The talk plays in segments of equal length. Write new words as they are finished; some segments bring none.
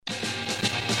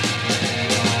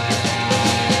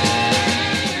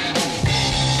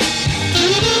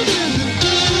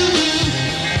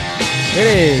It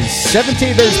is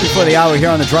 17 minutes before the hour here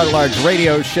on the Draw at Large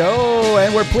radio show,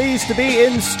 and we're pleased to be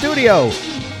in studio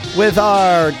with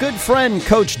our good friend,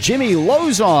 Coach Jimmy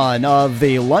Lozon of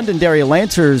the Londonderry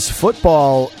Lancers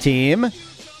football team.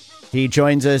 He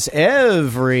joins us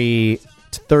every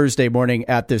Thursday morning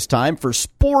at this time for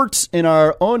sports in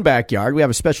our own backyard. We have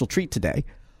a special treat today.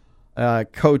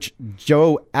 Coach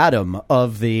Joe Adam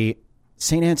of the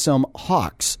St. Anselm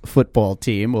Hawks football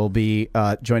team will be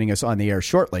joining us on the air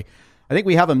shortly. I think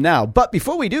we have him now. But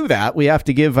before we do that, we have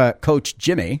to give Coach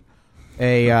Jimmy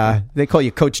they call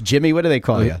you Coach Jimmy. What do they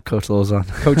call you? Coach Lozon.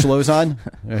 Coach Lozon?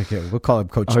 Okay, we'll call him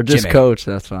Coach Jimmy. Or just Coach,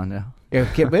 that's fine, yeah.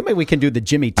 Okay, maybe we can do the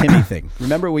Jimmy Timmy thing.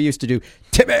 Remember we used to do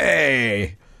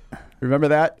Timmy? Remember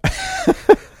that?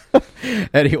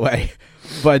 Anyway,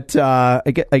 but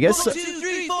I guess... 1, 2,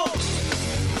 3, 4.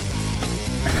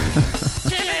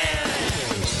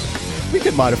 We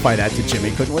could modify that to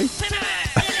Jimmy, couldn't we?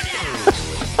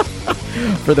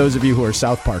 For those of you who are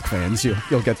South Park fans,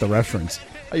 you'll get the reference.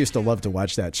 I used to love to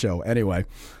watch that show. Anyway,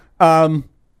 yeah,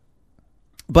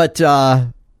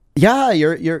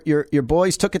 your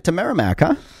boys took it to Merrimack,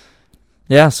 huh?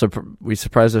 Yeah, so we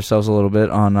surprised ourselves a little bit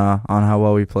on how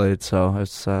well we played. So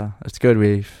it's good.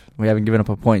 We haven't given up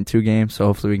a point in 2 games, so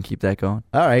hopefully we can keep that going.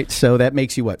 All right, so that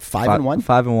makes you what, 5-1?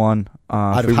 5-1.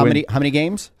 Out of how many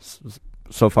games?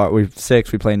 So far, we've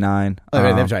 6. We play 9.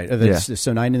 Okay, that's right. Yeah.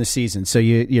 So 9 in the season. So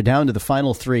you're down to the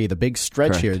final 3. The big stretch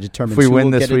Correct. here determines. If we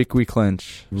win this week, we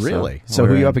clinch. Really? So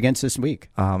who are you up against this week?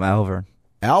 Alvern.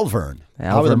 Alvern.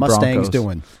 How are the Mustangs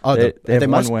doing? Oh, they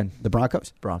have one win. The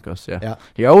Broncos. Broncos. Yeah.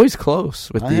 You're always close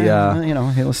with the.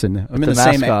 Hey, listen. I'm in the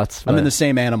mascots, same. I'm in the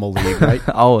same animal league, right?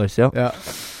 Always. Yep. Yeah.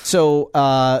 So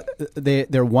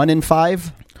they're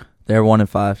 1-5. They're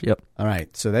 1-5. Yep. All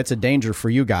right, so that's a danger for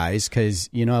you guys because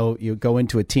you go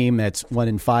into a team that's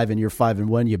 1-5 and you're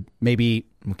 5-1. You maybe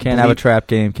can't have a trap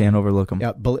game. Can't overlook them.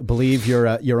 Yeah, believe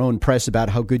your own press about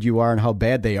how good you are and how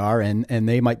bad they are, and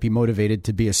they might be motivated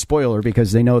to be a spoiler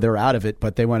because they know they're out of it,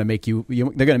 but they want to make you. They're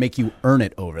going to make you earn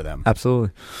it over them.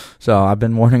 Absolutely. So I've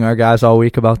been warning our guys all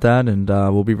week about that, and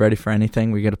we'll be ready for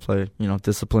anything. We got to play,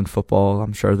 disciplined football.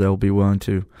 I'm sure they'll be willing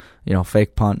to,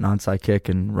 fake punt, and onside kick,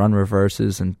 and run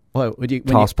reverses, and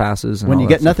toss passes. And when you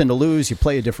get nothing to lose, you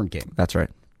play a different game. That's right.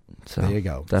 So there you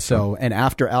go. And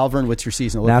after Alvern, what's your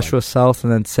season look Nashua like? South,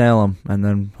 and then Salem, and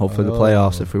then hopefully the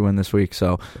playoffs if we win this week.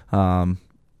 So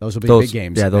those will be big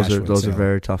games. Yeah, those are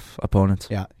very tough opponents.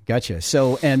 Yeah, gotcha.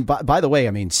 So, and by the way,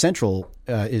 I mean Central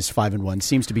is 5-1,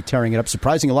 seems to be tearing it up,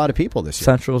 surprising a lot of people this year.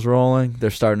 Central's rolling. They're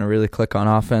starting to really click on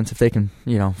offense. If they can,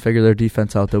 figure their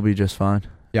defense out, they'll be just fine.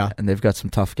 Yeah, and they've got some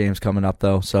tough games coming up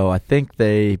though. So I think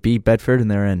they beat Bedford and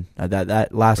they're in.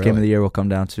 That last game of the year will come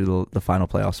down to the final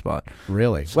playoff spot.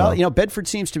 Really? So, well, Bedford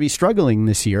seems to be struggling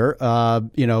this year.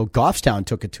 Goffstown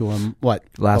took it to them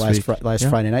last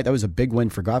Friday night. That was a big win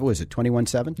for Goff. Was it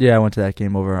 21-7? Yeah, I went to that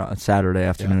game over on Saturday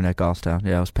afternoon at Goffstown.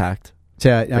 Yeah, it was packed.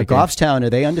 Goffstown, are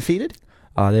they undefeated?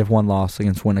 They have one loss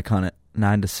against Winnicott.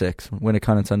 9-6.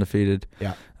 Winnicott's undefeated.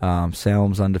 Yeah.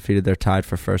 Salem's undefeated. They're tied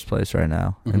for first place right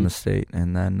now in the state.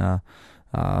 And then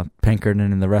Pinkerton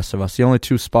and the rest of us. The only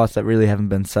 2 spots that really haven't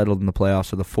been settled in the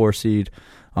playoffs are the 4 seed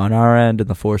on our end and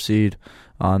the 4 seed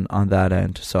on that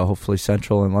end. So hopefully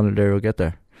Central and Londonderry will get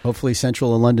there. Hopefully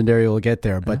Central and Londonderry will get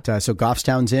there. But so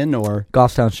Goffstown's in, or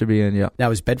Goffstown should be in. Yeah.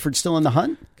 Now is Bedford still in the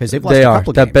hunt? Because they've lost a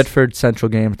couple games. That Bedford Central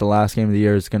game, the last game of the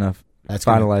year, is going to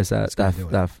finalize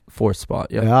that 4th spot.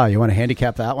 Yeah, you want to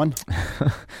handicap that one?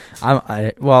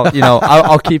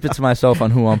 I'll keep it to myself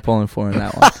on who I'm pulling for in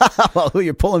that one. Well, who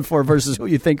you're pulling for versus who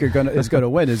you think is going to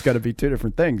win is going to be 2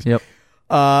 different things. Yep.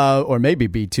 Or maybe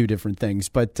be 2 different things.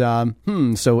 But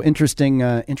so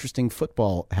interesting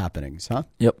football happenings, huh?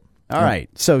 Yep. All right.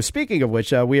 So speaking of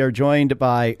which, we are joined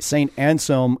by St.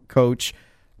 Anselm coach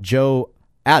Joe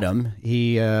Adam.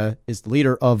 He is the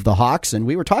leader of the Hawks, and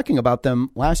we were talking about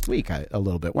them last week a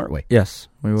little bit, weren't we? Yes,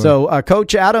 we were. So,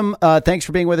 Coach Adam, thanks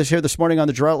for being with us here this morning on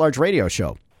the Draw at Large radio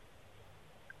show.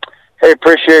 Hey,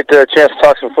 appreciate the chance to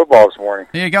talk some football this morning.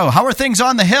 There you go. How are things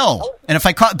on the Hill? And if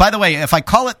I call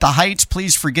it the Heights,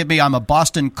 please forgive me. I'm a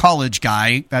Boston College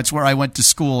guy. That's where I went to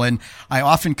school, and I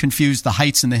often confuse the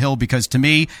Heights and the Hill because to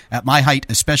me, at my height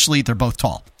especially, they're both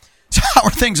tall. So how are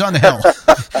things on the Hill?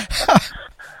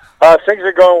 Things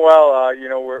are going well.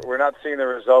 We're not seeing the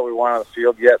result we want on the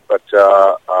field yet, but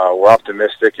we're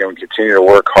optimistic and we continue to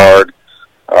work hard.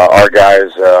 Our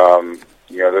guys,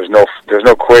 there's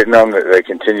no quitting them. They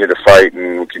continue to fight,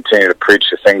 and we continue to preach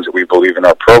the things that we believe in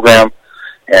our program.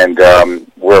 And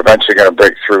we're eventually going to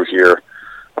break through here.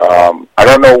 I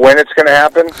don't know when it's going to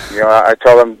happen. I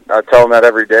tell them that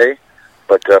every day.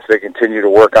 But if they continue to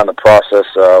work on the process,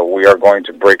 we are going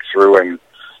to break through and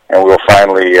we'll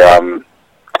finally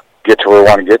get to where we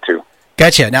want to get to.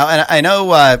 Gotcha. Now, and I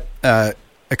know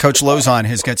Coach Lozon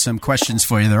has got some questions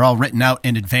for you. They're all written out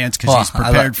in advance because he's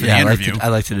prepared for the interview. I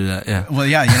like to do that. Yeah. Well,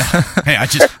 yeah. Hey,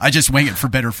 I just wing it for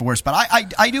better or for worse. But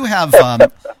I do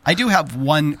have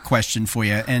one question for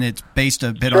you, and it's based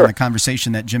a bit on the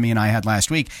conversation that Jimmy and I had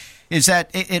last week. Is that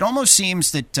it almost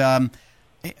seems that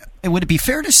would it be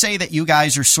fair to say that you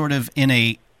guys are sort of in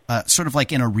a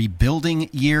rebuilding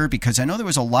year? Because I know there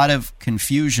was a lot of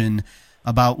confusion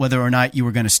about whether or not you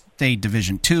were going to stay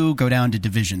Division II, go down to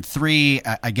Division III.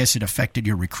 I guess it affected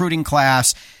your recruiting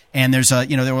class, and there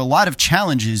were a lot of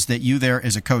challenges that you there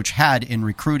as a coach had in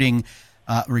recruiting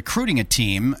a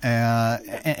team.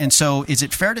 And so, is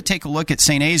it fair to take a look at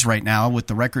St. A's right now with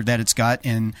the record that it's got,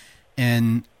 and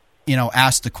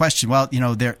ask the question? Well,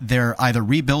 they're either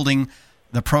rebuilding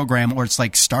the program or it's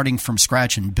like starting from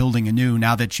scratch and building anew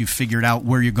now that you've figured out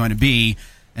where you're going to be,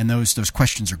 and those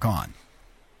questions are gone.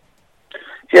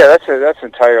 Yeah, that's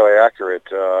entirely accurate.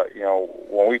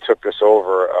 When we took this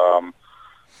over,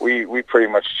 we pretty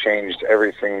much changed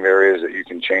everything there is that you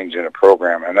can change in a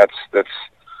program, and that's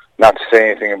not to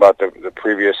say anything about the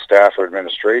previous staff or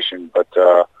administration, but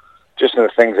just in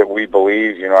the things that we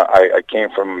believe. I came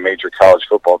from a major college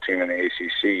football team in the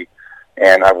ACC,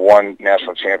 and I've won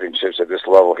national championships at this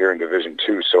level here in Division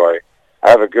II, so I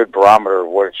have a good barometer of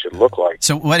what it should look like.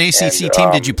 So what ACC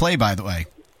team did you play, by the way?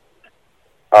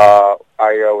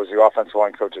 I was the offensive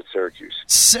line coach at Syracuse.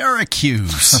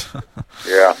 Syracuse.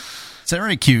 Yeah.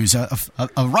 Syracuse, a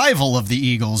rival of the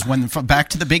Eagles, back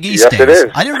to the Big East yes, days. It is.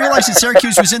 I didn't realize that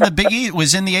Syracuse was in the Big East,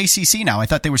 was in the ACC now. I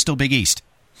thought they were still Big East.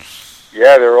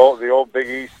 Yeah, the old Big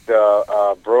East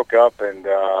broke up, and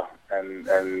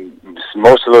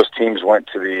most of those teams went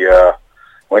to the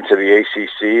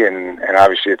ACC, and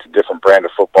obviously it's a different brand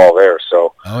of football there.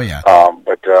 So,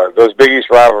 but those Big East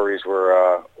rivalries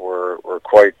were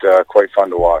quite fun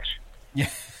to watch. Yeah.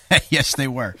 Yes, they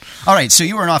were. All right, so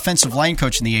you were an offensive line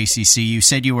coach in the ACC. You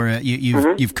said you were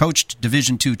you've coached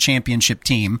Division II championship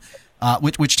team.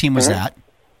 Which team was that?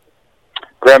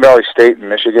 Grand Valley State in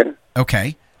Michigan.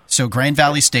 Okay, so Grand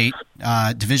Valley State,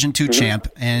 Division II champ,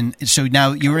 and so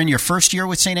now you were in your first year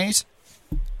with St. A's?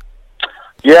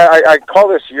 Yeah, I call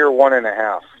this year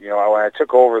 1.5. When I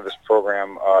took over this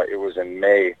program, it was in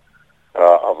May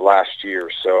of last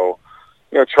year. So,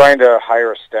 trying to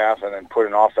hire a staff and then put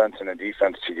an offense and a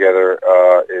defense together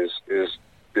is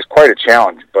quite a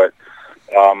challenge. But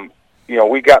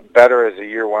we got better as the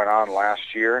year went on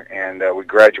last year, and we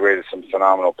graduated some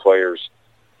phenomenal players,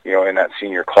 in that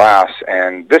senior class.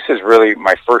 And this is really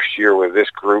my first year with this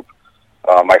group.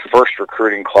 My first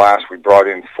recruiting class, we brought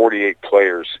in 48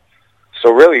 players.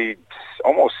 So really,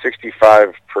 almost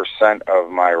 65% of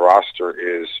my roster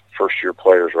is first-year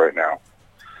players right now.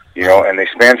 And they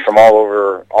span from all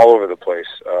over the place,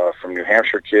 from New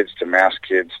Hampshire kids to Mass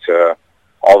kids to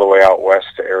all the way out west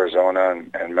to Arizona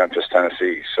and Memphis,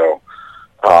 Tennessee. So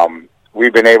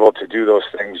we've been able to do those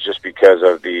things just because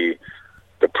of the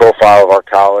profile of our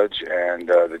college and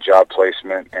the job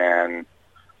placement. And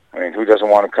I mean, who doesn't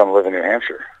want to come live in New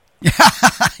Hampshire? Yeah,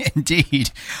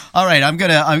 indeed. All right,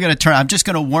 I'm just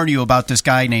gonna warn you about this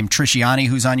guy named Trisciani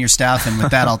who's on your staff, and with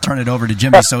that, I'll turn it over to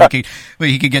Jimmy so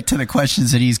he can get to the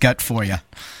questions that he's got for you.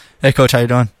 Hey, Coach, how you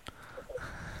doing?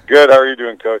 Good. How are you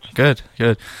doing, Coach? Good.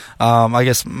 I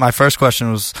guess my first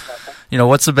question was,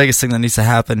 what's the biggest thing that needs to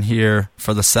happen here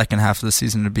for the second half of the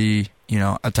season to be,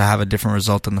 to have a different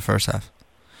result than the first half?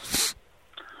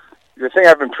 The thing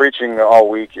I've been preaching all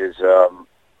week is,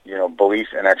 belief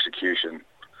and execution.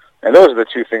 And those are the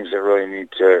two things that really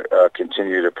need to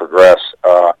continue to progress.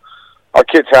 Our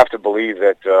kids have to believe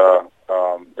that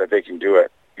they can do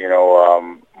it.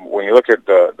 When you look at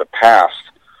the past,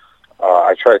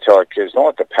 I try to tell our kids, don't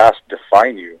let the past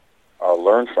define you.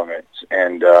 Learn from it.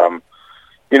 And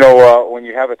when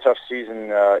you have a tough season,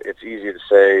 it's easy to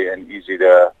say and easy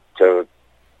to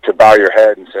bow your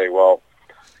head and say, well,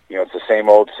 it's the same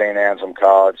old St. Anselm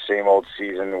College, same old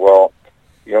season. Well,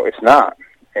 it's not.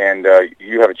 And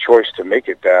you have a choice to make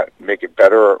it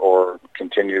better or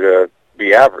continue to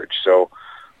be average. So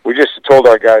we just told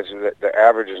our guys that the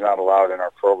average is not allowed in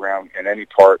our program in any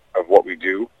part of what we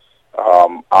do,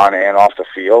 on and off the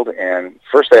field. And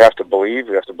first they have to believe.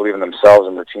 They have to believe in themselves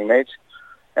and their teammates,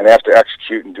 and they have to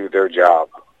execute and do their job.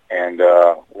 And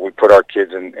we put our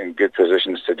kids in good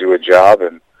positions to do a job,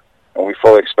 and we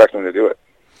fully expect them to do it.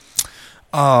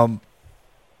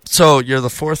 So you're the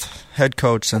fourth head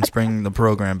coach since bringing the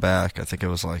program back. I think it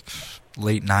was like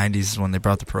late 90s when they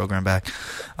brought the program back.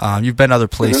 You've been other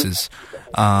places,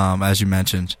 as you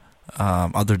mentioned,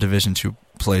 other Division II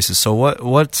places. So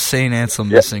what's St. Anselm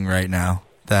missing right now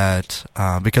that,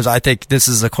 because I think this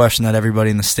is a question that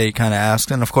everybody in the state kind of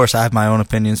asks, and of course I have my own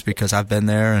opinions because I've been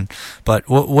there. But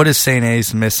what is St.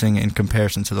 A's missing in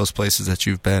comparison to those places that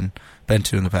you've been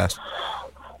to in the past?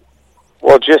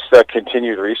 Well, just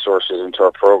continued resources into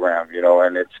our program,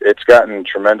 and it's gotten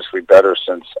tremendously better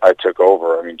since I took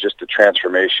over. I mean, just the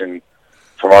transformation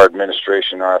from our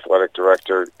administration, our athletic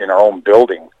director, in our own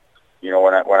building.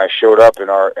 When I showed up in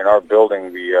our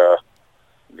building,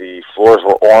 the floors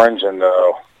were orange and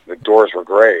the doors were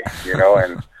gray,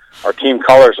 and our team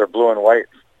colors are blue and white,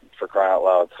 for crying out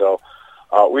loud. So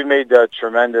we've made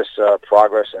tremendous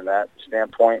progress in that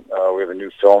standpoint. We have a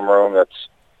new film room that's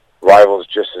rivals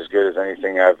just as good as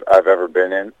anything I've ever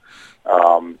been in,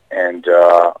 and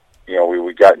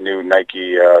we got new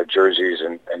Nike jerseys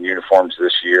and uniforms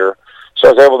this year. So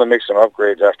I was able to make some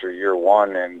upgrades after year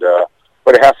one,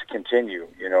 but it has to continue.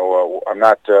 I'm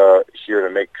not here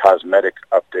to make cosmetic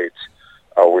updates.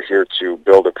 We're here to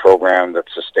build a program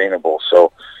that's sustainable.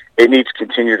 So it needs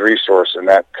continued resource, and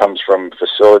that comes from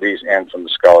facilities and from the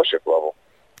scholarship level.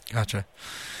 Gotcha.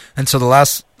 And so the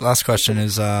last question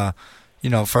is,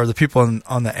 for the people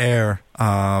on the air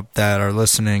that are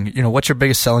listening, what's your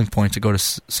biggest selling point to go to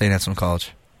St. Anselm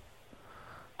College?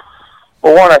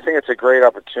 Well, one, I think it's a great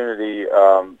opportunity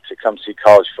to come see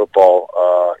college football,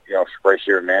 right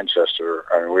here in Manchester.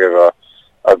 I mean, we have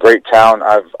a great town.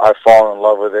 I've fallen in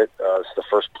love with it. It's the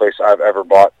first place I've ever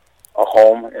bought a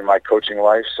home in my coaching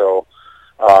life, so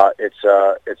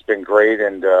it's been great.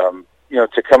 And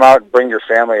to come out and bring your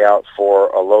family out for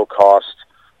a low cost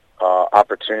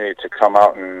opportunity to come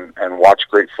out and watch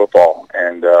great football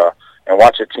and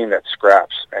watch a team that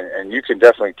scraps, and you can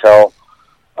definitely tell.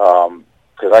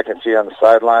 Because I can see on the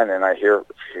sideline and I hear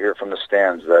from the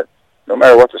stands that no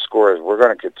matter what the score is, we're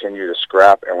going to continue to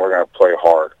scrap and we're going to play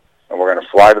hard and we're going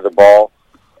to fly to the ball,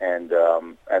 and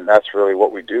that's really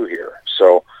what we do here.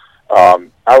 So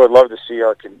I would love to see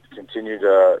our continued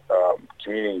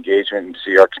community engagement and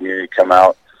see our community come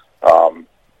out.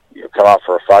 Come out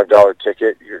for a $5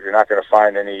 ticket. You're not going to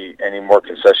find any more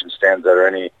concession stands that are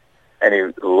any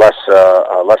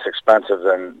less expensive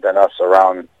than us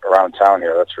around town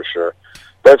here. That's for sure.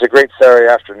 But it's a great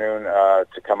Saturday afternoon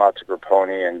to come out to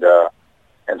Grapponi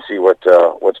and see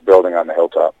what's building on the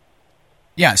hilltop.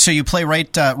 Yeah, so you play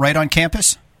right on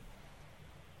campus?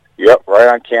 Yep, right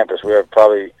on campus. We have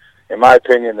probably, in my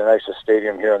opinion, the nicest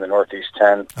stadium here in the Northeast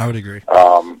 10. I would agree.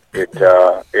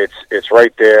 It's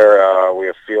right there. We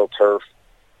have field turf.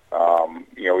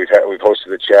 We've hosted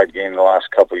the Chad game the last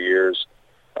couple of years.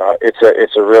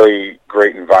 It's a really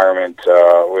great environment.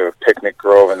 We have a picnic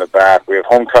grove in the back. We have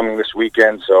homecoming this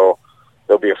weekend, so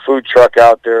there'll be a food truck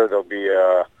out there. There'll be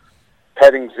a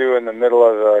petting zoo in the middle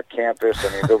of the campus. I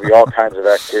mean, there'll be all kinds of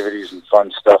activities and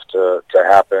fun stuff to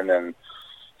happen. And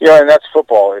and that's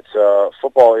football.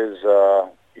 Football is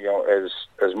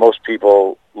as most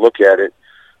people look at it,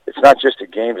 it's not just a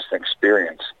game; it's an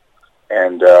experience.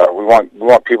 And we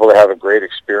want people to have a great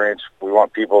experience. We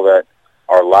want people that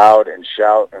are loud and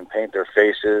shout and paint their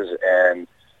faces and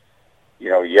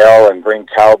yell and bring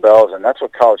cowbells, and that's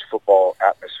what college football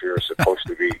atmosphere is supposed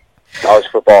to be. College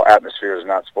football atmosphere is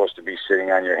not supposed to be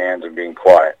sitting on your hands and being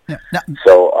quiet. Yeah.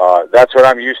 So that's what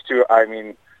I'm used to. I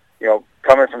mean,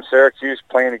 coming from Syracuse,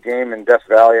 playing a game in Death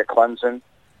Valley at Clemson,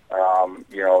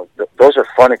 those are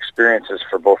fun experiences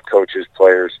for both coaches,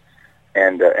 players,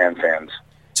 and fans.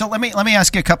 So let me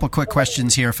ask you a couple of quick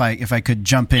questions here, if I could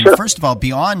jump in. Sure. First of all,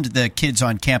 beyond the kids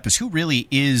on campus, who really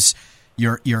is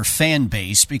your fan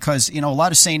base? Because a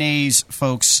lot of St. A's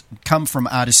folks come from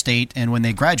out of state, and when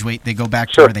they graduate, they go back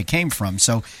to where they came from.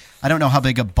 So I don't know how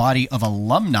big a body of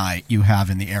alumni you have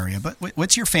in the area, but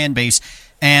what's your fan base?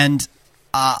 And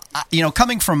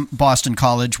coming from Boston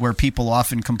College, where people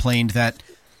often complained that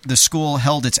the school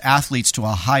held its athletes to a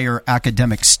higher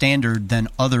academic standard than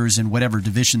others in whatever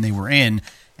division they were in,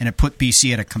 and it put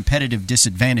BC at a competitive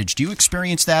disadvantage. Do you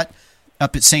experience that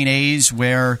up at St. A's,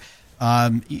 where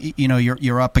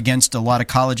you're up against a lot of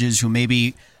colleges who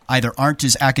maybe either aren't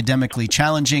as academically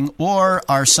challenging or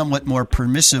are somewhat more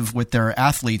permissive with their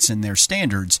athletes and their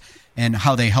standards, and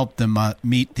how they help them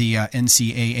meet the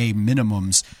NCAA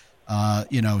minimums,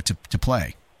 to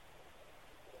play?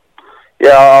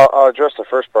 Yeah, I'll address the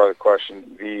first part of the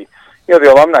question. The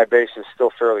alumni base is still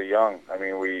fairly young. I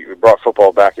mean, we brought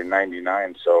football back in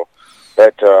 '99, so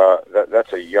that's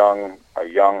a young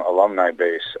alumni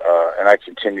base, and I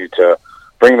continue to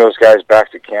bring those guys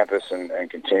back to campus and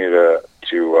continue to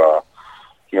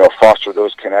foster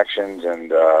those connections and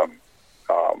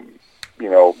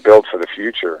build for the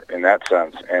future in that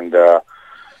sense. And the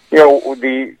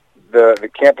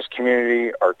campus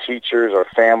community, our teachers, our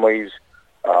families.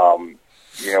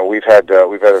 we've had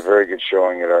a very good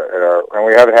showing at our, and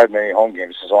we haven't had many home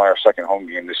games. This is only our second home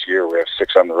game this year. We have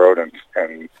 6 on the road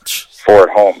and 4 at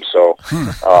home. So,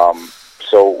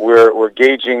 so we're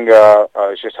gauging.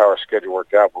 It's just how our schedule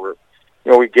worked out. But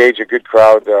we gauge a good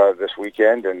crowd this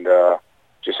weekend, and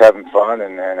just having fun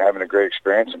and having a great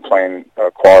experience and playing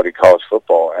quality college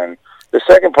football. And the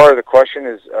second part of the question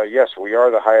is, yes, we are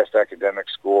the highest academic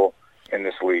school in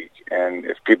this league. And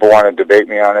if people want to debate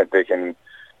me on it, they can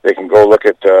go look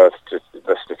at the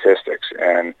statistics.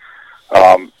 And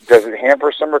does it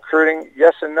hamper some recruiting?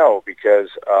 Yes and no, because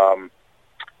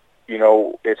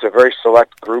it's a very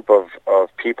select group of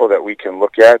people that we can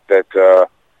look at that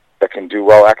can do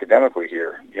well academically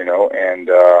here. And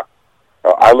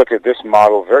I look at this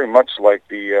model very much like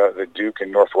the Duke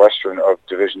and Northwestern of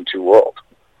Division II world.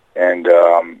 And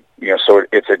so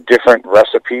it's a different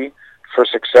recipe for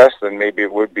success than maybe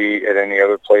it would be at any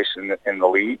other place in the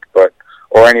league,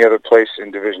 or any other place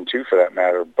in Division II for that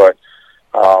matter. But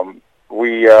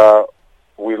we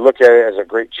look at it as a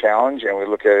great challenge, and we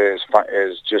look at it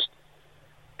as just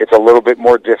it's a little bit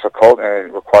more difficult, and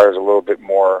it requires a little bit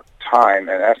more time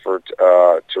and effort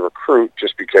to recruit,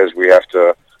 just because we have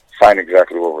to find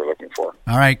exactly what we're looking for.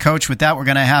 All right, Coach, with that, we're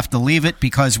going to have to leave it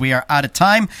because we are out of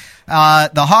time.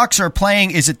 The Hawks are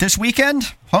playing, is it this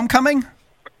weekend? Homecoming?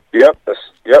 Yep,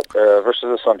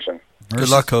 versus Assumption. Good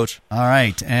luck, Coach. All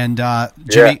right, and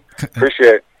Jimmy,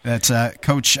 appreciate it. That's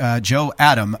Coach Joe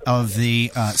Adam of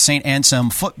the St. Anselm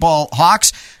Football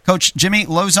Hawks. Coach Jimmy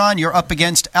Lozon, you're up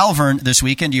against Alvern this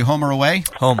weekend. You home or away?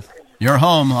 Home. You're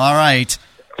home. All right.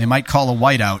 They might call a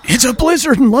whiteout. It's a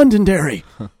blizzard in Londonderry.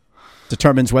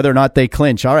 Determines whether or not they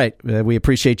clinch. All right. We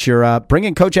appreciate your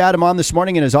bringing Coach Adam on this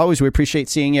morning, and as always, we appreciate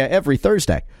seeing you every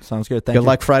Thursday. Sounds good. Thank you. Good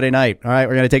luck Friday night. All right,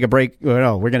 we're going to take a break.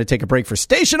 No, we're going to take a break for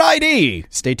Station ID.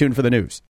 Stay tuned for the news.